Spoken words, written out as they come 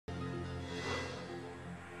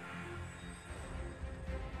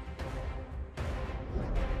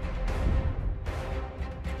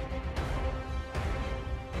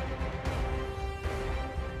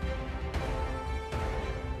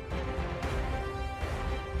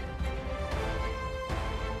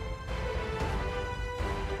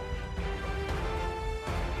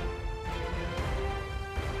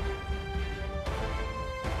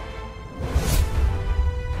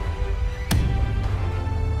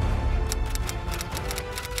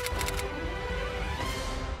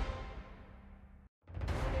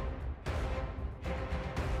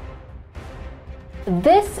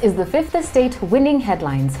This is the Fifth Estate Winning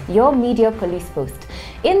Headlines, your media police post.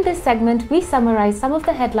 In this segment, we summarize some of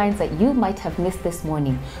the headlines that you might have missed this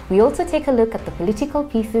morning. We also take a look at the political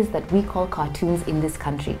pieces that we call cartoons in this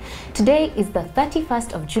country. Today is the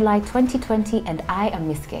 31st of July 2020 and I am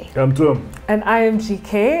Miss K. I'm Tom. And I am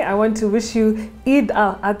GK. I want to wish you Eid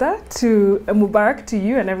al-Adha to Mubarak to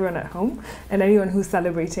you and everyone at home and anyone who's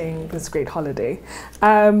celebrating this great holiday.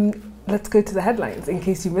 Let's go to the headlines in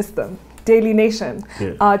case you missed them. Daily Nation.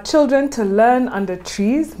 Children to learn under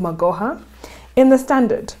trees, Magoha. In the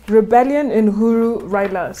Standard, rebellion in UHURU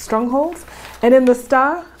Raila strongholds. And in the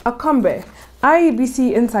Star, Akombe,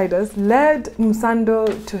 IEBC insiders led Msando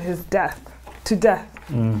to death.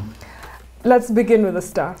 Let's begin with the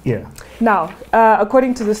Star. Now,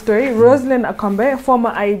 according to the story, Rosalind Akombe,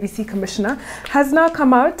 former IEBC commissioner, has now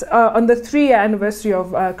come out on the 3-year anniversary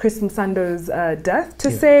of Chris Msando's death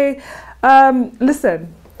to say,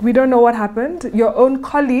 listen, we don't know what happened. Your own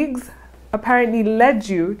colleagues apparently led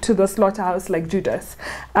you to the slaughterhouse like Judas.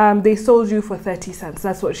 They sold you for 30 cents.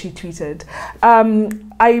 That's what she tweeted.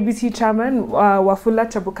 IEBC chairman Wafula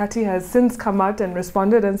Chebukati has since come out and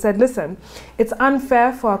responded and said, listen, it's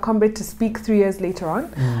unfair for Akombe to speak 3 years later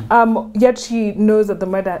on, yet she knows that the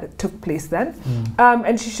murder took place then,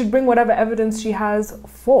 and she should bring whatever evidence she has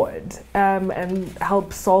forward and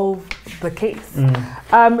help solve the case.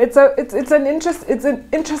 It's an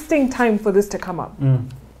interesting time for this to come up.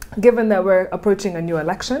 Given that we're approaching a new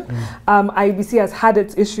election, IEBC has had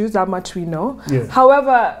its issues, that much we know.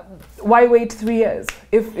 However, why wait 3 years?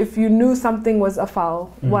 If you knew something was afoul,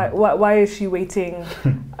 why is she waiting?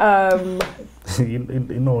 You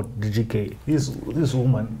know, DGK, this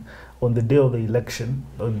woman, on the day of the election,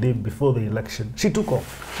 or the day before the election, she took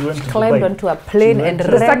off. She went to climbed Dubai. onto a plane and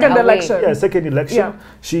ran the second away. election. Yeah, second election.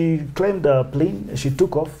 She climbed a plane, she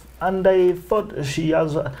took off. And I thought she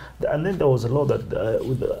has, and then there was a law that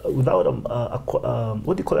without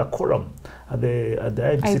what do you call a quorum at the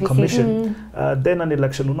IEBC commission, then an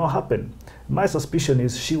election will not happen. My suspicion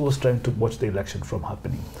is she was trying to watch the election from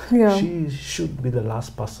happening. She should be the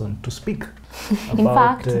last person to speak. In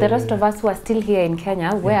fact, the rest of us who are still here in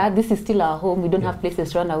Kenya, where this is still our home, we don't have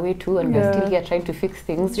places to run away to, and we're still here trying to fix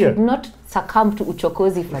things, should not succumb to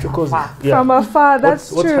uchokozi from afar. From afar, that's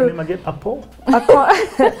true. What's her name again? Apo?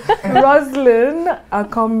 Rosalind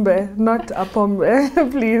Akombe, not Apombe,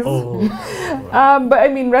 please. But I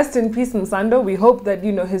mean, rest in peace, Msando. We hope that,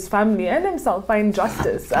 you know, his family and himself find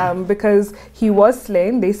justice because he was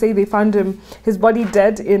slain. They say they found his body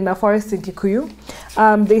dead in a forest in Kikuyu.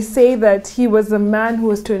 They say that he was a man who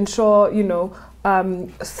was to ensure, you know,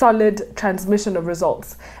 solid transmission of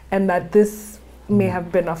results, and that this may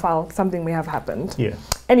have been a foul, something may have happened.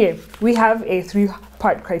 Anyway, we have a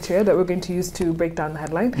 3-part criteria that we're going to use to break down the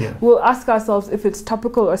headline. We'll ask ourselves if it's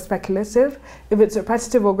topical or speculative, if it's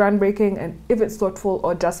repetitive or groundbreaking, and if it's thoughtful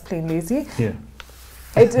or just plain lazy.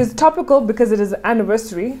 It is topical because it is an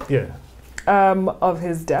anniversary of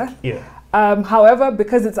his death. However,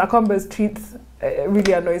 because it's Akombe's tweets, it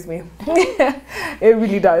really annoys me. It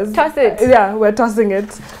really does. Toss it. Yeah, we're tossing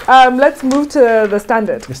it. Let's move to the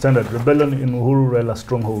Standard. The Standard, rebellion in UHURU Raila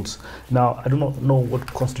strongholds. Now, I do not know what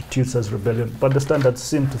constitutes as rebellion, but the Standard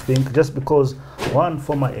seem to think just because one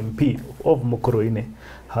former MP of Mokoroine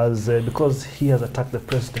has, because he has attacked the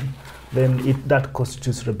president, then that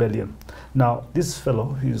constitutes rebellion. Now, this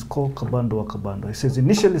fellow, he is called Kabando Kabando. He says,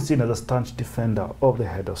 initially seen as a staunch defender of the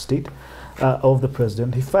head of state, of the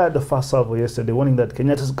president, he fired the first salvo yesterday, warning that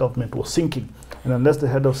Kenyatta's government was sinking, and unless the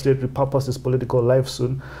head of state repurposes his political life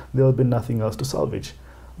soon, there will be nothing else to salvage.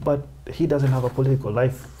 But he doesn't have a political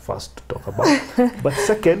life first to talk about. But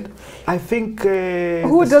second, I think...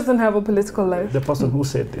 who doesn't have a political life? The person who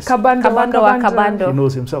said this. Kabando. He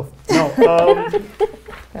knows himself. Now,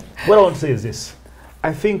 what I want to say is this.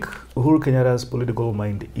 I think Uhuru Kenyatta's political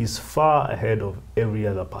mind is far ahead of every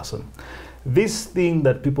other person. This thing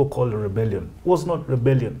that people call a rebellion was not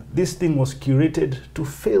rebellion. This thing was curated to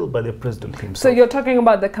fail by the president himself. So you're talking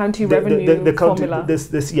about the county revenue formula?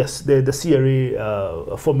 The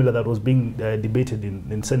CRA formula that was being debated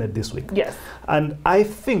in Senate this week. And I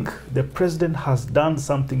think the president has done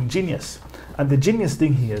something genius. And the genius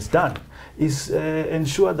thing he has done is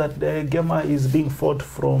ensure that Gema is being fought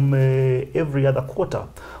from every other quarter.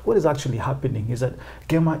 What is actually happening is that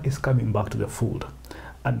Gema is coming back to the fold.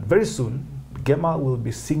 And very soon, Gema will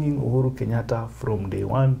be singing Uhuru Kenyatta from day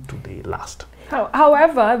one to day last.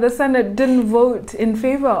 However, the Senate didn't vote in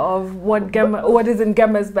favor of what is in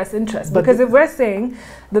Gema's best interest. Because if we're saying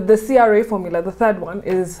that the CRA formula, the third one,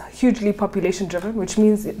 is hugely population driven, which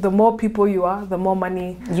means the more people you are, the more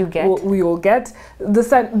money we will get.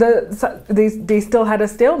 They still had a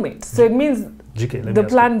stalemate. So it means GK, The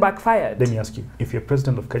plan backfired. Let me ask you, if you're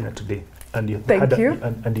president of Kenya today, and you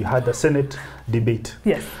had a Senate debate,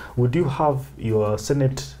 yes, would you have your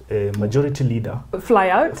Senate majority leader fly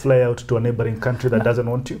out to a neighboring country that doesn't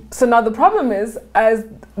want you? So now the problem is, as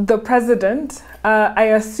the president, I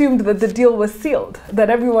assumed that the deal was sealed, that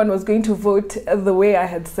everyone was going to vote the way I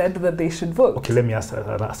had said that they should vote. Okay, let me ask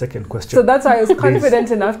a second question. So that's why I was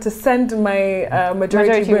confident enough to send my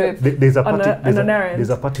majority whip there's a party, on an errand. There's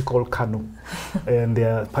a party called KANU, and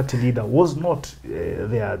their party leader was not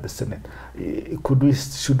there at the Senate.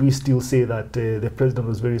 Should we still say that the president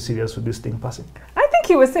was very serious with this thing passing? I think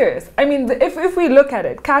he was serious. I mean, if we look at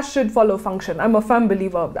it, cash should follow function. I'm a firm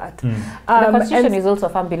believer of that. The Constitution is also a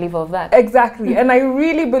firm believer of that. Exactly. And I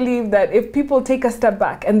really believe that if people take a step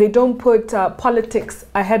back and they don't put politics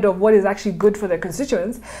ahead of what is actually good for their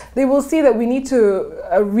constituents, they will see that we need to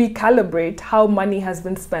recalibrate how money has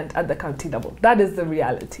been spent at the county level. That is the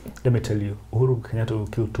reality. Let me tell you, Uhuru Kenyatta will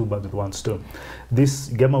kill two birds with one stone. This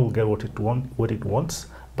Gema will get what it wants,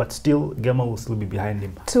 but still Gema will still be behind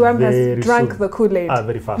him. Tuam has drank the Kool-Aid.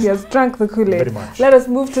 Very fast. He has drank the Kool-Aid. Very much. Let us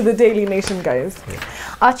move to the Daily Nation, guys. Yeah.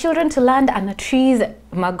 Our children to land on trees,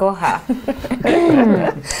 Magoha.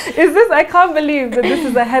 Is this, I can't believe that this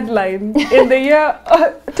is a headline in the year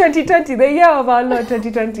 2020, the year of our Lord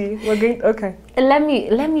 2020. We're going, okay. Let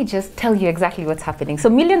me just tell you exactly what's happening. So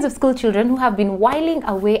millions of school children who have been whiling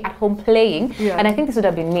away at home playing, and I think this would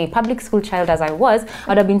have been me, public school child as I was, I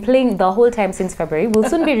would have been playing the whole time since February, will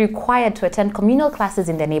soon be required to attend communal classes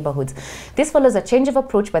in their neighborhoods. This follows a change of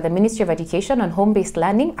approach by the Ministry of Education on home-based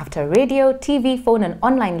learning after radio, TV, phone and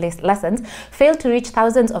online lessons failed to reach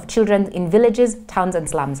thousands of children in villages, towns and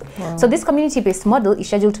slums. Wow. So this community-based model is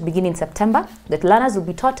scheduled to begin in September. The learners will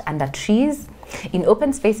be taught under trees, in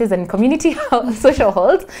open spaces and community social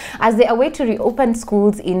halls as they await to reopen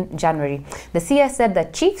schools in January. The CS said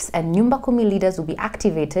that chiefs and Nyumba Kumi leaders will be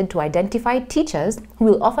activated to identify teachers who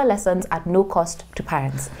will offer lessons at no cost to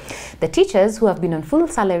parents. The teachers, who have been on full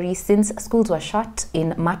salary since schools were shut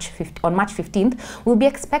on March 15th, will be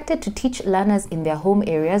expected to teach learners in their home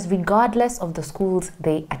areas regardless of the schools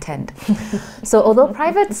they attend. So although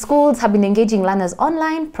private schools have been engaging learners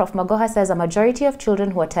online, Prof. Magoha says a majority of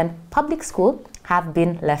children who attend public school have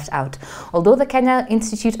been left out. Although the Kenya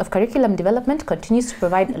Institute of Curriculum Development continues to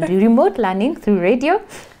provide remote learning through radio,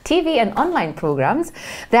 TV and online programs,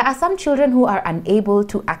 there are some children who are unable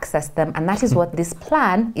to access them, and that is what this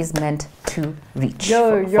plan is meant to reach.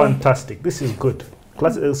 Fantastic. This is good.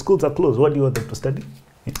 Schools are closed. What do you want them to study?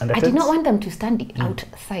 I did not want them to study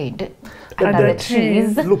outside under the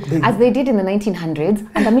trees, as they did in the 1900s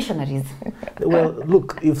under missionaries. Well,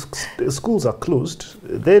 look, if schools are closed,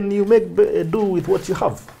 then you make do with what you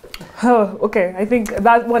have. Oh, okay. I think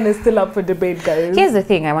that one is still up for debate, guys. Here's the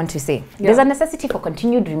thing I want to say. There's a necessity for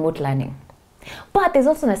continued remote learning. But there's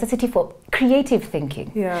also necessity for creative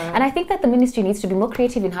thinking. And I think that the ministry needs to be more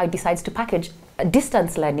creative in how it decides to package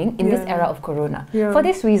distance learning in this era of Corona. For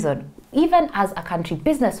this reason, even as a country,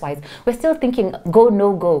 business-wise, we're still thinking go,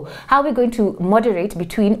 no go. How are we going to moderate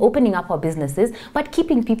between opening up our businesses but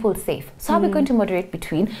keeping people safe? So how are we going to moderate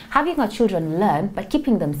between having our children learn but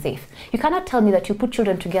keeping them safe? You cannot tell me that you put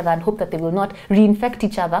children together and hope that they will not reinfect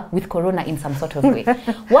each other with Corona in some sort of way.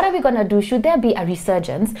 What are we going to do? Should there be a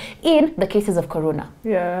resurgence in the cases of Corona?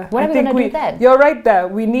 What are we going to do then? You're right there.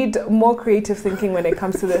 We need more creative thinking when it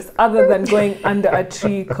comes to this, other than going under a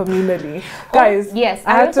tree communally. Guys, yes,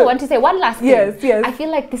 I also want to say one last thing. Yes. I feel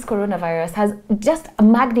like this coronavirus has just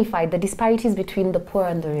magnified the disparities between the poor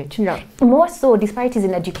and the rich. More so disparities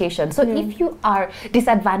in education. So if you are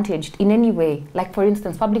disadvantaged in any way, like for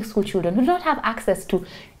instance public school children who don't have access to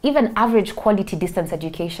even average quality distance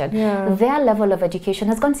education, their level of education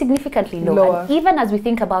has gone significantly lower. And even as we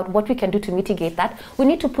think about what we can do to mitigate that, we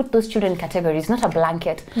need to put those children in categories, not a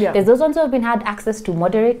blanket. There's those ones who have had access to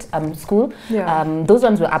moderate school. Those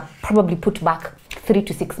ones are probably put back 3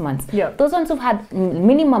 to 6 months. Those ones who've had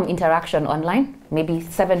minimum interaction online, maybe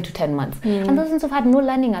 7 to 10 months. And those ones who've had no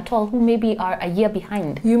learning at all, who maybe are a year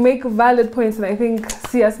behind. You make valid points, and I think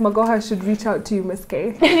CS Magoha should reach out to you, Miss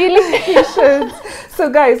K. Really? You should. So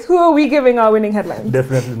guys, who are we giving our winning headlines?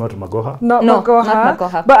 Definitely not Magoha. Not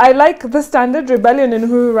Magoha. But I like the standard rebellion in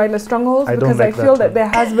UHURU Raila strongholds, because I feel that there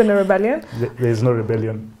has been a rebellion. There is no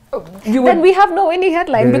rebellion. Then we have no winning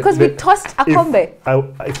headline because we tossed Akombe.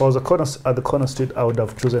 If I was at the corner street, I would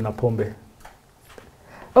have chosen Apombe.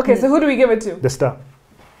 Okay, so who do we give it to? The Star.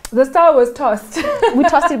 The star was tossed. We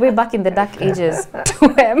tossed it way back in the dark ages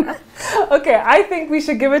to him. Okay, I think we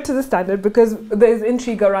should give it to the Standard because there's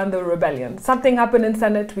intrigue around the rebellion. Something happened in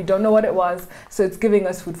Senate, we don't know what it was, so it's giving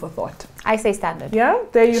us food for thought. I say Standard. Yeah,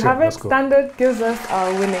 there you Sure, have it. let's go. Standard gives us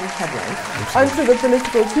our winning headlines. Onto the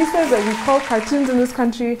political pieces that we call cartoons in this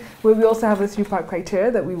country, where we also have a three-part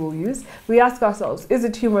criteria that we will use. We ask ourselves, is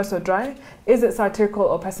it humorous or dry? Is it satirical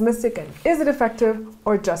or pessimistic? And is it effective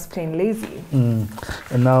or just plain lazy?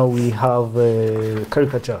 And now we have a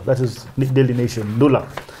caricature, that is Daily Nation, Nula,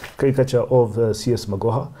 caricature of C.S.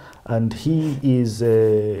 Magoha, and he is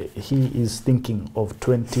thinking of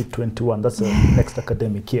 2021, that's the next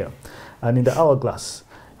academic year. And in the hourglass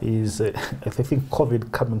is, I think,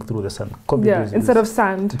 COVID coming through the sun. COVID Yeah, instead of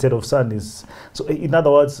sand. Instead of sun is, so in other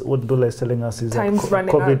words, what Dola is telling us is Time's that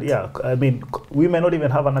running COVID, out. yeah, I mean, we may not even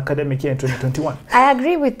have an academic year in 2021. I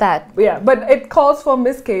agree with that. Yeah, but it calls for, in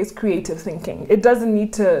this case, creative thinking. It doesn't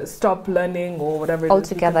need to stop learning or whatever it is.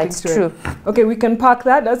 Altogether, it's true. Okay, we can park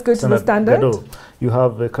that. Let's go to the Standard. Gado, you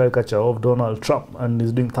have a caricature of Donald Trump and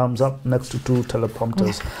he's doing thumbs up next to two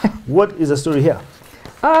teleprompters. What is the story here?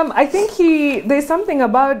 I think there's something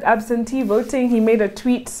about absentee voting. He made a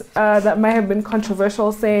tweet that might have been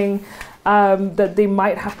controversial, saying that they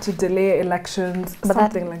might have to delay elections,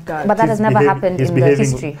 something like that. But that has never happened in the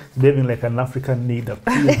history. Behaving like an African leader.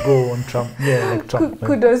 Please go on Trump. Yeah, like Trump.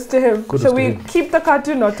 Kudos to him. Kudos Shall to we him. keep the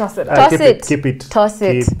cartoon or toss it? Toss it. Keep it. Toss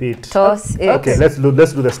it. Keep it. Toss it. Okay, let's do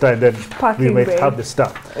the star and then Parking we might bay. have the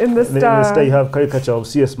star. In the In the Star. star you have caricature of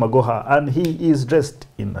C.S. Magoha and he is dressed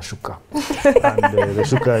in a shuka. And the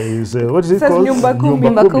shuka is, what is it Says called? Nyumba Kumi.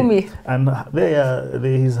 Nyumba Kumi. And there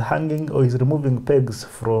he's hanging or he's removing pegs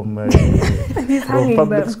from He's hanging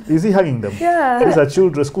public them. Is he hanging them? Yeah. These are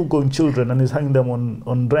children, school-going children, and he's hanging them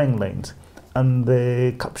on drying lines. And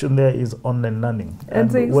the caption there is online learning.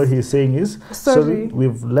 And And what he's saying is, Sorry. we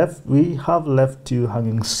have left you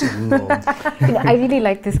hanging so long. I really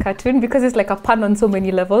like this cartoon because it's like a pun on so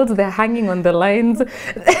many levels. They're hanging on the lines.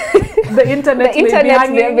 The internet,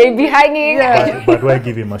 may be hanging. Yeah. But why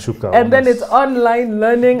give him a shuka? And then it's online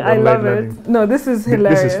learning. I Online love learning. it. No, this is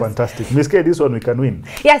hilarious. This is fantastic. Miss K, this one we can win.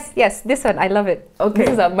 Yes, this one, I love it. Okay.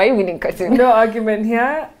 This is my winning cartoon. No argument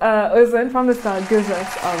here. Ozan from the Star gives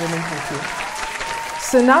us our winning cartoon.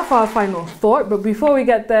 So now for our final thought, but before we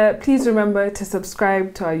get there, please remember to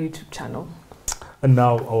subscribe to our YouTube channel. And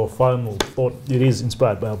now our final thought, it is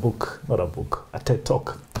inspired by a TED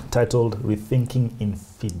Talk titled Rethinking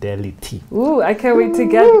Infidelity. Ooh, I can't wait to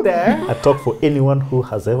get there. A talk for anyone who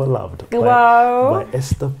has ever loved Wow. by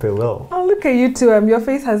Esther Perel. Oh, look at you two. Your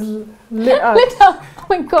face has lit up. Oh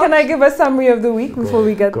my God. Can I give a summary of the week before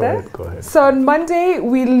we get there? Go ahead. So on Monday,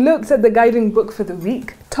 we looked at the guiding book for the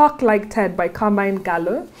week, Talk Like TED by Carmine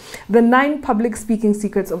Gallo, the 9 public speaking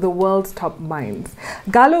secrets of the world's top minds.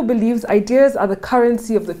 Gallo believes ideas are the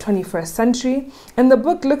currency of the 21st century, and the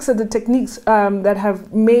book looks at the techniques that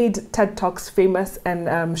have made TED Talks famous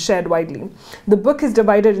and shared widely. The book is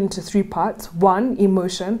divided into 3 parts. 1,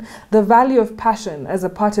 emotion, the value of passion as a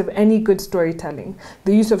part of any good storytelling,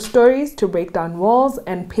 the use of stories to break down walls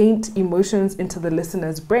and paint emotions into the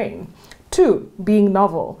listener's brain. 2, being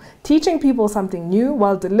novel, teaching people something new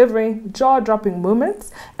while delivering jaw-dropping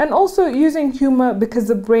moments and also using humor because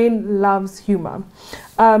the brain loves humor.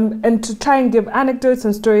 And to try and give anecdotes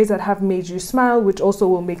and stories that have made you smile, which also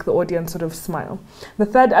will make the audience sort of smile. The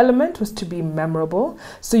third element was to be memorable.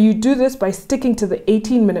 So you do this by sticking to the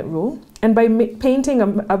 18-minute rule and by painting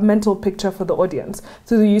a mental picture for the audience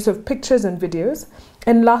through the use of pictures and videos.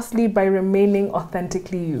 And lastly, by remaining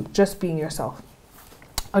authentically you, just being yourself.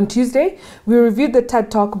 On Tuesday, we reviewed the TED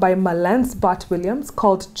Talk by Malance Bart-Williams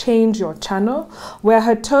called Change Your Channel, where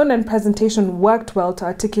her tone and presentation worked well to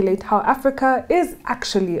articulate how Africa is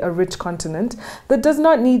actually a rich continent that does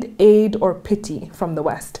not need aid or pity from the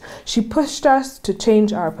West. She pushed us to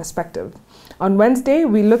change our perspective. On Wednesday,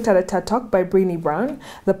 we looked at a TED Talk by Brené Brown,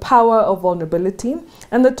 The Power of Vulnerability,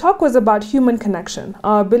 and the talk was about human connection,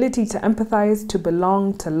 our ability to empathize, to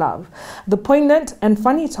belong, to love. The poignant and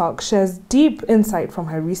funny talk shares deep insight from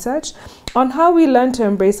her research on how we learn to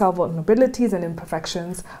embrace our vulnerabilities and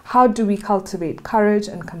imperfections. How do we cultivate courage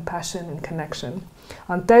and compassion and connection?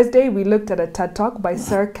 On Thursday, we looked at a TED Talk by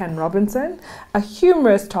Sir Ken Robinson, a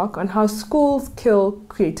humorous talk on how schools kill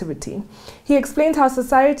creativity. He explains how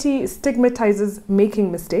society stigmatizes making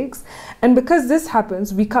mistakes, and because this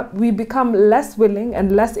happens, we become less willing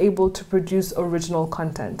and less able to produce original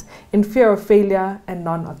content in fear of failure and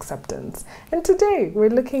non-acceptance. And today, we're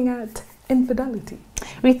looking at infidelity.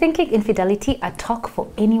 Rethinking Infidelity, a talk for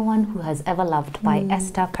anyone who has ever loved by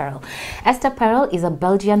Esther Perel. Esther Perel is a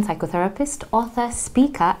Belgian psychotherapist, author,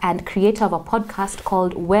 speaker, and creator of a podcast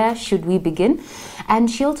called Where Should We Begin? And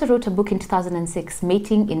she also wrote a book in 2006,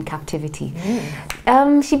 Mating in Captivity.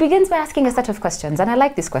 She begins by asking a set of questions, and I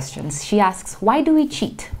like these questions. She asks, why do we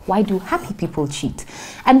cheat? Why do happy people cheat?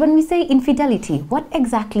 And when we say infidelity, what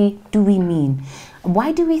exactly do we mean?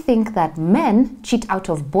 Why do we think that men cheat out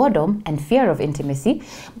of boredom and fear of intimacy,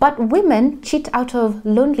 but women cheat out of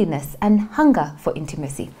loneliness and hunger for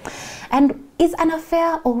intimacy? And is an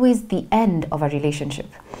affair always the end of a relationship?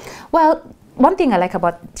 Well, one thing I like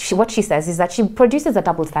about what she says is that she produces a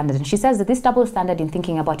double standard, and she says that this double standard in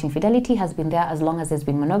thinking about infidelity has been there as long as there's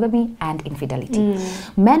been monogamy and infidelity.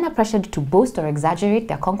 Men are pressured to boast or exaggerate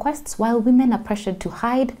their conquests, while women are pressured to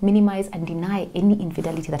hide, minimize, and deny any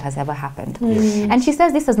infidelity that has ever happened. And she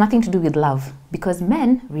says this has nothing to do with love, because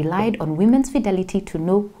men relied on women's fidelity to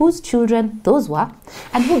know whose children those were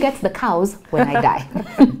and who gets the cows when I die.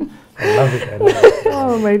 I love it. I love it.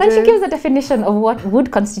 Oh my Then she days. gives a definition of what would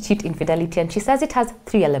constitute infidelity, and she says it has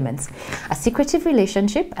 3 elements: a secretive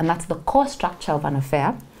relationship, and that's the core structure of an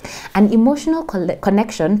affair; an emotional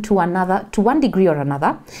connection to another, to one degree or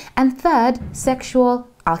another; and third, sexual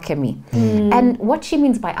alchemy. And what she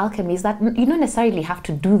means by alchemy is that you don't necessarily have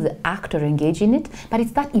to do the act or engage in it, but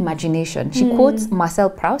it's that imagination. She quotes Marcel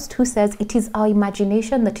Proust, who says, "It is our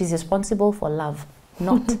imagination that is responsible for love,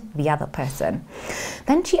 not the other person."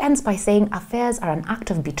 Then she ends by saying affairs are an act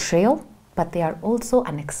of betrayal, but they are also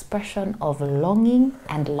an expression of longing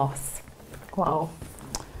and loss. Wow.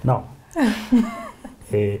 Now,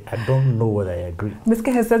 I don't know whether I agree,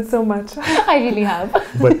 Miska has said so much. I really have.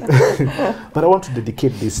 but but I want to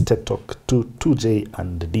dedicate this TED Talk to 2J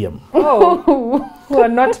and DM, Oh, who are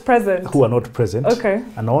not present. who are not present. Okay.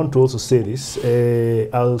 And I want to also say this.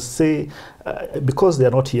 I'll say, because they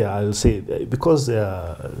are not here, I'll say, because they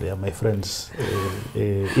are my friends.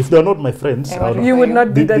 If they are not my friends, You would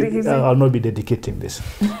not be dedicating. I'll not be dedicating this.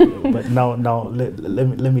 But now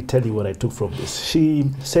let me tell you what I took from this.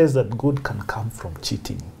 She says that good can come from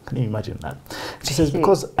cheating. Can you imagine that? She says,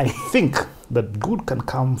 because I think that good can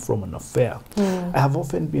come from an affair, I have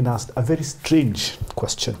often been asked a very strange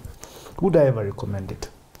question. Would I ever recommend it?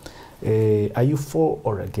 Are you for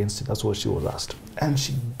or against it? That's what she was asked. And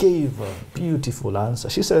she gave a beautiful answer.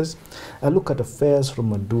 She says, I look at affairs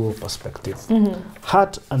from a dual perspective.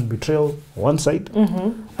 Hurt and betrayal one side,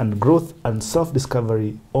 and growth and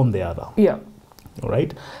self-discovery on the other. Yeah. All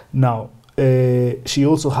right? Now, she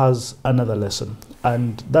also has another lesson.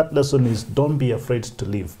 And that lesson is, don't be afraid to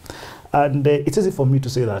leave. And it's easy for me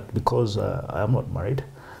to say that because I am not married.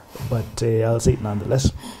 But I'll say it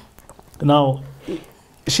nonetheless. Now,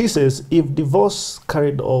 she says, if divorce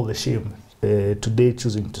carried all the shame, today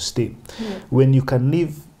choosing to stay, when you can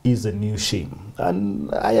leave is a new shame.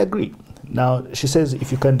 And I agree. Now, she says,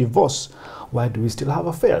 if you can divorce, why do we still have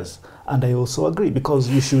affairs? And I also agree, because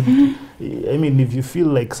you should, I mean, if you feel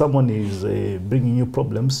like someone is bringing you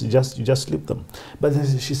problems, you just leave them. But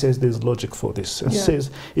she says there's logic for this. And she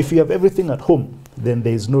says, if you have everything at home, then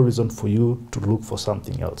there is no reason for you to look for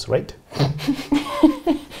something else, right?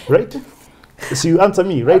 Right? So you answer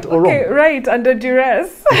me, right or wrong? Okay, right, under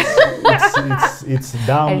duress. It's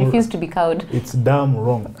damn. I refuse to be cowed. It's damn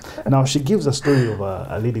wrong. Now, she gives a story of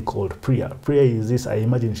a lady called Priya. Priya is this, I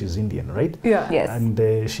imagine she's Indian, right? Yeah. Yes.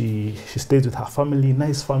 And she stays with her family,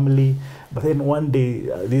 nice family. But then one day,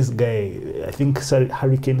 this guy, I think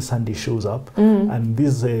Hurricane Sandy shows up, and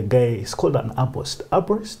this guy is called an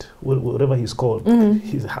arborist, whatever he's called.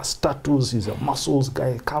 He has tattoos, he's a muscles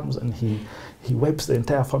guy, comes and he wipes the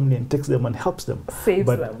entire family and takes them and helps them.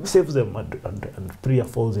 Saves them. And Priya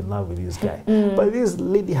falls in love with this guy. But this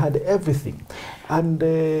lady had everything. And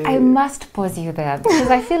I must pause you there, because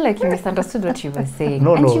I feel like you misunderstood what you were saying.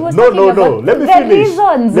 No. And she was talking about Let me the finish.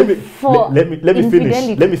 reasons for Let me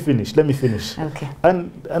infidelity. Let me finish. Okay.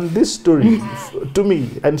 And this story, to me,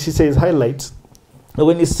 and she says, highlights,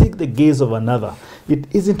 when you seek the gaze of another, it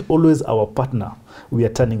isn't always our partner we are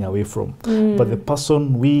turning away from, but the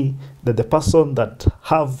person we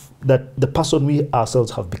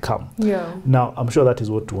ourselves have become. Yeah. Now, I'm sure that is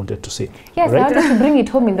what you wanted to say. Yes, right? I wanted to bring it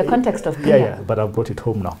home in the context of Priya. Yeah, but I've brought it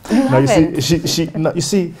home now. You Now haven't. you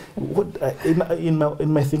see, what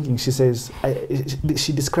in my thinking, she says,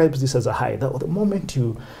 she describes this as a high. That the moment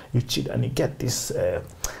you cheat and you get this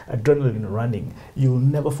adrenaline running, you'll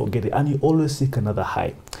never forget it, and you always seek another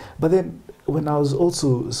high. But then, when I was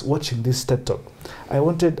also watching this TED Talk,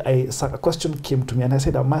 a question came to me, and I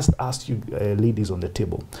said, I must ask you ladies on the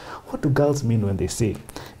table, what do girls mean when they say,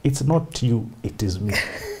 it's not you, it is me?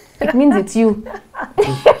 It means it's you.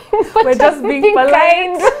 We're just being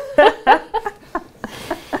polite.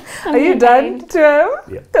 Are you done, Tim?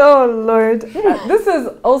 Yeah. Oh, Lord. This is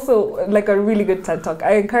also like a really good TED Talk.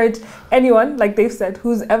 I encourage anyone, like they've said,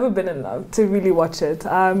 who's ever been in love to really watch it.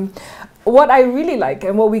 What I really like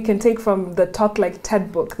and what we can take from the Talk Like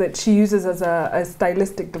TED book that she uses as a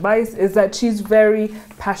stylistic device is that she's very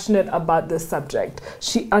passionate about this subject.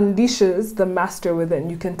 She unleashes the master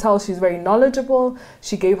within. You can tell she's very knowledgeable.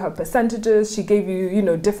 She gave her percentages. She gave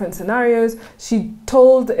you, different scenarios. She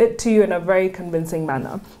told it to you in a very convincing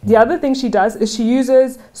manner. The other thing she does is she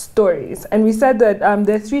uses stories. And we said that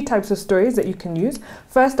there are 3 types of stories that you can use.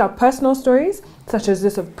 First are personal stories, such as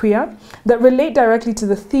this of Priya, that relate directly to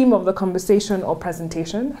the theme of the conversation or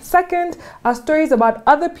presentation. Second are stories about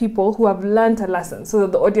other people who have learned a lesson so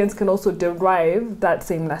that the audience can also derive that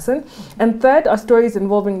same lesson. And third are stories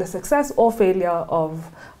involving the success or failure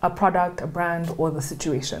of a product, a brand, or the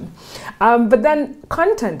situation. But then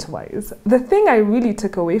content-wise, the thing I really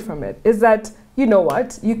took away from it is that you know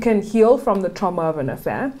what? You can heal from the trauma of an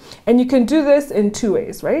affair, and you can do this in 2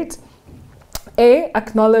 ways, right? A,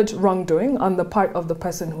 acknowledge wrongdoing on the part of the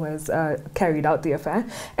person who has carried out the affair,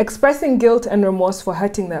 expressing guilt and remorse for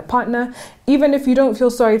hurting their partner, even if you don't feel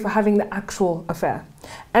sorry for having the actual affair.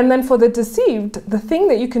 And then for the deceived, the thing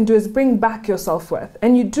that you can do is bring back your self-worth.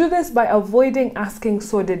 And you do this by avoiding asking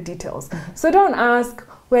sordid details. So don't ask,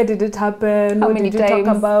 where did it happen? What did you talk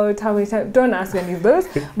about? How many times? Don't ask any of those.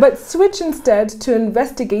 But switch instead to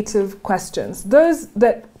investigative questions. Those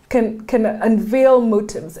that can unveil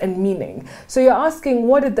motives and meaning. So you're asking,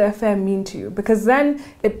 what did the affair mean to you? Because then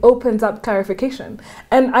it opens up clarification.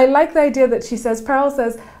 And I like the idea that she says, Pearl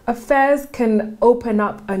says, affairs can open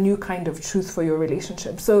up a new kind of truth for your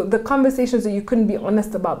relationship. So the conversations that you couldn't be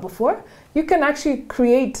honest about before, you can actually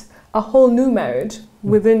create a whole new marriage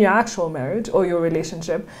within your actual marriage or your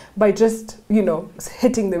relationship by just,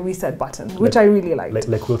 hitting the reset button, which I really liked.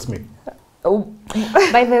 Like Will Smith. Oh.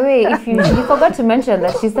 By the way, if you forgot to mention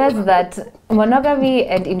that she says that monogamy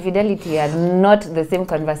and infidelity are not the same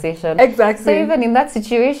conversation. Exactly. So even in that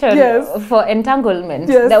situation, for entanglement,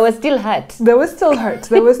 there was still hurt. There was still hurt.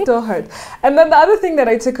 There was still hurt. And then the other thing that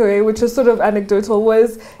I took away, which was sort of anecdotal,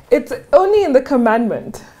 was it's only in the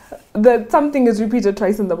commandment that something is repeated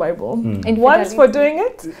twice in the Bible. Once for doing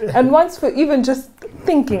it, and once for even just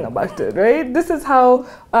thinking about it, right? This is how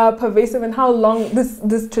pervasive and how long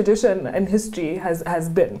this tradition and history has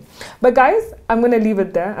been. But guys, I'm going to leave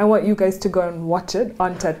it there. I want you guys to go and watch it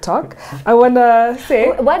on TED Talk. I want to say...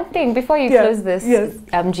 One thing before you close this,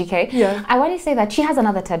 GK, I want to say that she has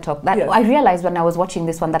another TED Talk that I realized when I was watching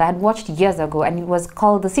this one that I had watched years ago, and it was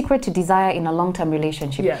called The Secret to Desire in a Long-Term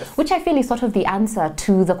Relationship, which I feel is sort of the answer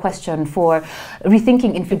to the question for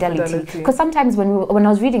rethinking infidelity. Because sometimes when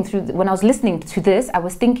I was listening to this, I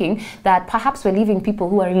was thinking that perhaps we're leaving people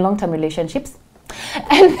who are in long-term relationships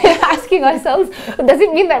and asking ourselves, does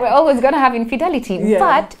it mean that we're always going to have infidelity?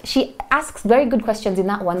 But she asks very good questions in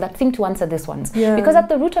that one that seem to answer this one. Because at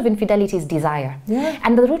the root of infidelity is desire.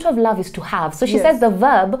 And the root of love is to have. So she says the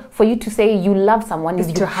verb for you to say you love someone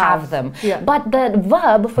is to have them. But the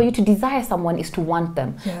verb for you to desire someone is to want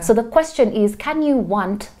them. So the question is, can you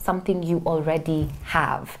want something you already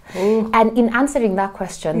have? And in answering that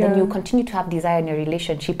question, then you continue to have desire in your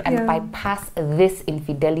relationship and bypass this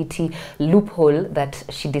infidelity loophole that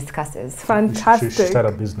she discusses. Fantastic. She should start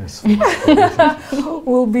a business.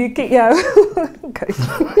 We'll be,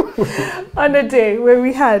 on a day where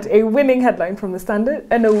we had a winning headline from the Standard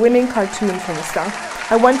and a winning cartoon from the Star,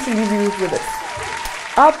 I want to leave you with this.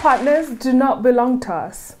 Our partners do not belong to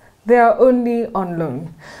us. They are only on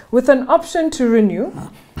loan, with an option to renew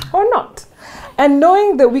or not. And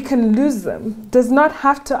knowing that we can lose them does not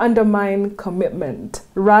have to undermine commitment.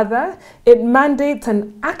 Rather, it mandates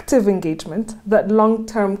an active engagement that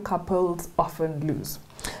long-term couples often lose.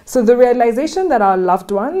 So the realization that our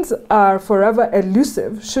loved ones are forever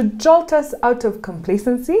elusive should jolt us out of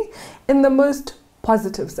complacency in the most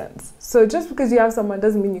positive sense. So just because you have someone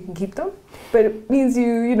doesn't mean you can keep them, but it means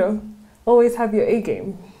you always have your A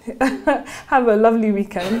game. Have a lovely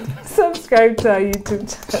weekend. Subscribe to our YouTube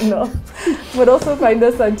channel, but also find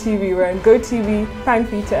us on TV. We're on GoTV, Prime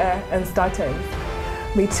Free to Air, and Star Times.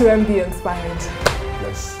 May 2M be inspired.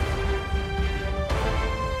 Yes.